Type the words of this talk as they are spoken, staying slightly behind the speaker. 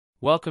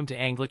Welcome to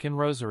Anglican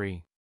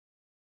Rosary.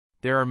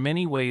 There are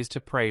many ways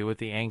to pray with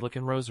the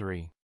Anglican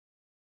Rosary.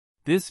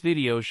 This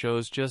video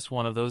shows just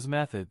one of those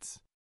methods.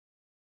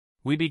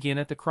 We begin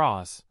at the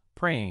cross,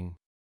 praying.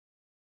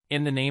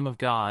 In the name of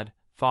God,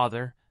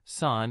 Father,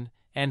 Son,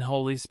 and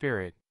Holy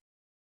Spirit.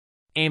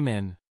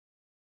 Amen.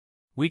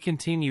 We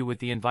continue with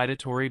the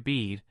invitatory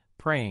bead,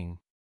 praying.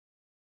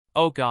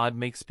 O God,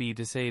 make speed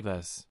to save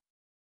us.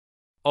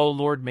 O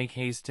Lord, make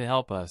haste to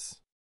help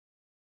us.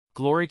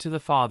 Glory to the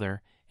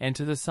Father, and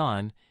to the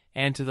Son,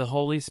 and to the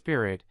Holy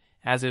Spirit,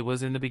 as it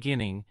was in the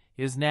beginning,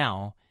 is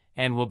now,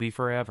 and will be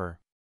forever.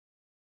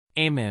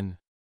 Amen.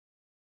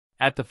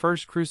 At the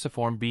first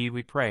cruciform bead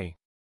we pray.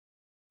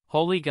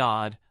 Holy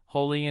God,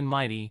 holy and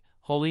mighty,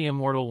 holy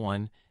immortal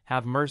one,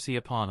 have mercy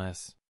upon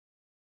us.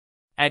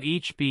 At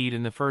each bead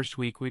in the first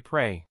week we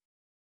pray.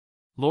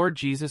 Lord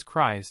Jesus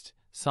Christ,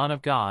 Son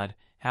of God,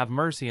 have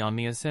mercy on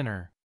me a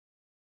sinner.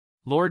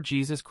 Lord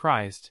Jesus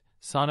Christ,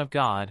 Son of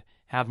God,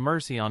 have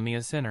mercy on me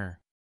a sinner.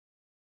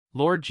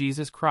 Lord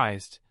Jesus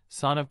Christ,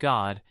 Son of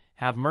God,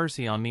 have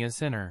mercy on me a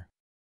sinner.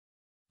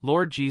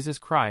 Lord Jesus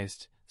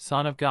Christ,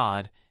 Son of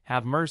God,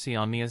 have mercy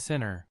on me a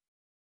sinner.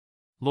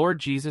 Lord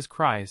Jesus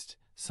Christ,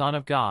 Son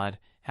of God,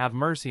 have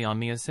mercy on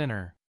me a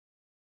sinner.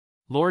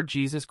 Lord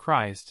Jesus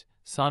Christ,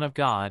 Son of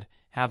God,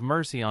 have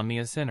mercy on me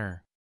a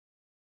sinner.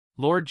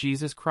 Lord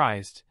Jesus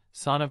Christ,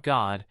 Son of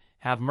God,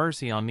 have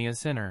mercy on me a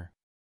sinner.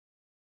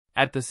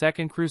 At the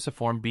second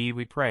cruciform bead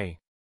we pray.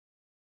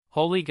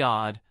 Holy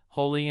God,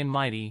 holy and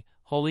mighty,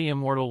 holy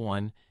immortal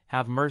one,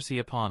 have mercy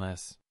upon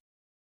us.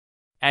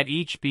 At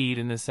each bead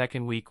in the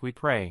second week we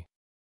pray.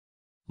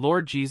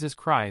 Lord Jesus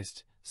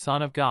Christ,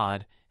 Son of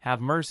God, have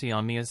mercy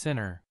on me a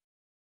sinner.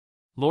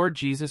 Lord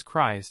Jesus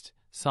Christ,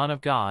 Son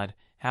of God,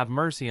 have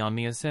mercy on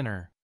me a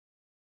sinner.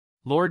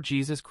 Lord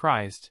Jesus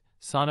Christ,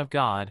 Son of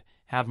God,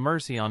 have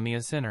mercy on me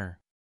a sinner.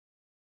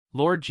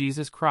 Lord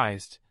Jesus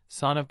Christ,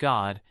 Son of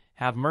God,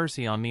 have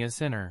mercy on me a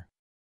sinner.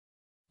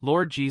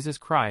 Lord Jesus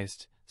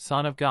Christ,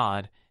 Son of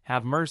God,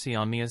 have mercy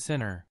on me a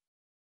sinner.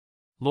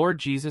 Lord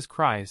Jesus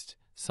Christ,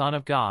 Son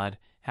of God,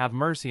 have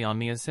mercy on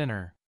me a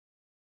sinner.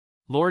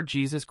 Lord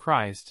Jesus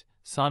Christ,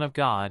 Son of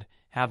God,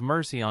 have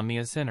mercy on me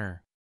a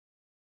sinner.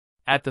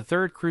 At the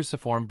third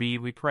cruciform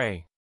bead we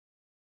pray.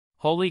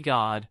 Holy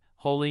God,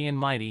 holy and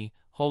mighty,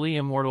 holy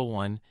immortal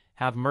one,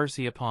 have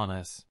mercy upon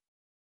us.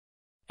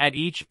 At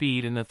each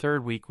bead in the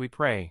third week we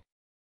pray.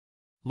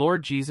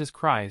 Lord Jesus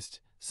Christ,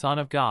 Son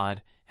of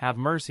God, have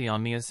mercy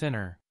on me a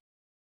sinner.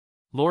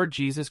 Lord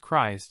Jesus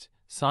Christ,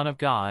 Son of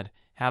God,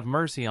 have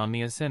mercy on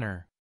me a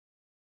sinner.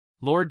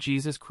 Lord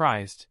Jesus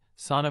Christ,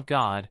 Son of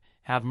God,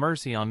 have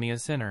mercy on me a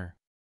sinner.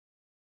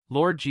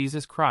 Lord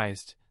Jesus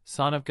Christ,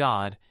 Son of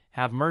God,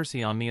 have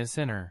mercy on me a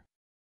sinner.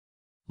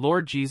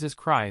 Lord Jesus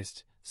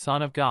Christ,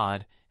 Son of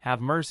God, have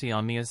mercy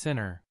on me a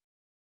sinner.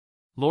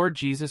 Lord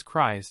Jesus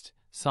Christ,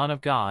 Son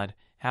of God,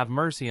 have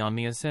mercy on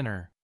me a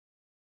sinner.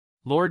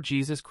 Lord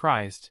Jesus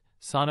Christ,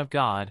 Son of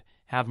God,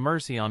 have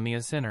mercy on me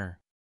a sinner.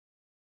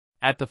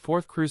 At the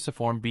fourth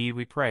cruciform bead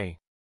we pray.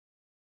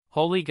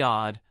 Holy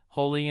God,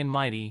 holy and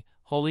mighty,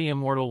 holy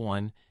immortal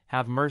one,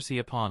 have mercy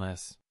upon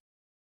us.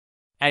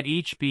 At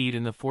each bead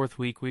in the fourth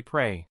week we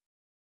pray.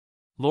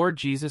 Lord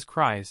Jesus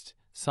Christ,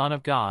 Son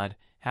of God,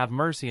 have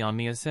mercy on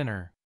me a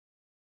sinner.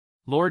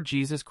 Lord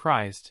Jesus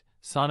Christ,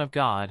 Son of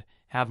God,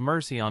 have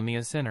mercy on me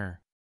a sinner.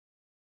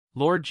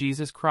 Lord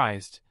Jesus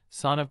Christ,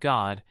 Son of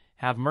God,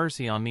 have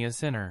mercy on me a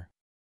sinner.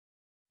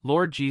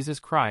 Lord Jesus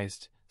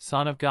Christ,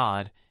 Son of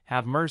God,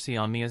 have mercy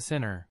on me a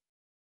sinner.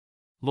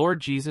 Lord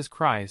Jesus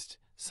Christ,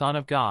 Son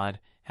of God,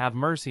 have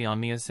mercy on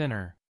me a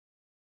sinner.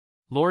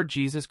 Lord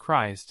Jesus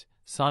Christ,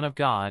 Son of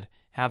God,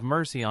 have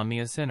mercy on me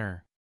a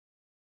sinner.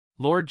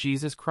 Lord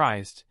Jesus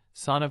Christ,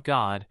 Son of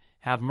God,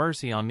 have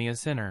mercy on me a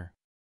sinner.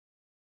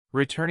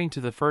 Returning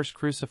to the first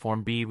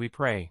cruciform bead we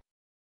pray.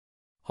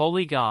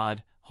 Holy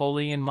God,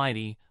 holy and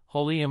mighty,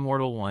 holy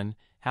immortal one,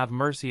 have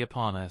mercy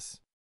upon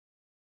us.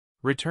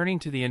 Returning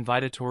to the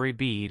invitatory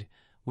bead,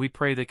 we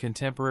pray the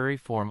contemporary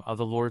form of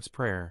the Lord's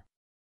Prayer.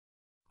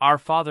 Our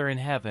Father in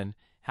heaven,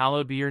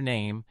 hallowed be your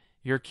name,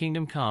 your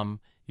kingdom come,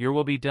 your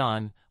will be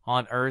done,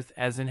 on earth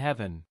as in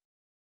heaven.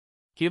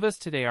 Give us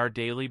today our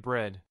daily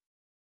bread.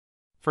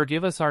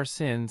 Forgive us our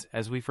sins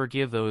as we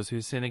forgive those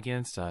who sin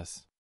against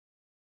us.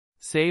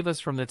 Save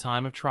us from the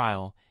time of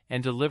trial,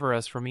 and deliver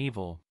us from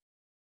evil.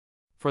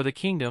 For the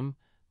kingdom,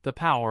 the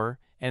power,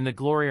 and the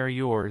glory are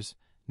yours,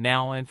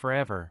 now and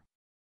forever.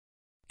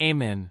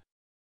 Amen.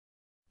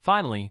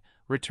 Finally,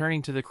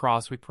 returning to the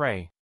cross we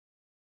pray.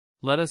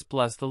 Let us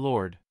bless the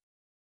Lord.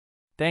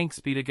 Thanks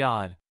be to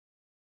God.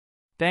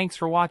 Thanks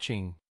for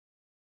watching.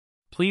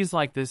 Please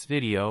like this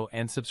video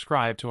and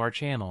subscribe to our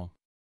channel.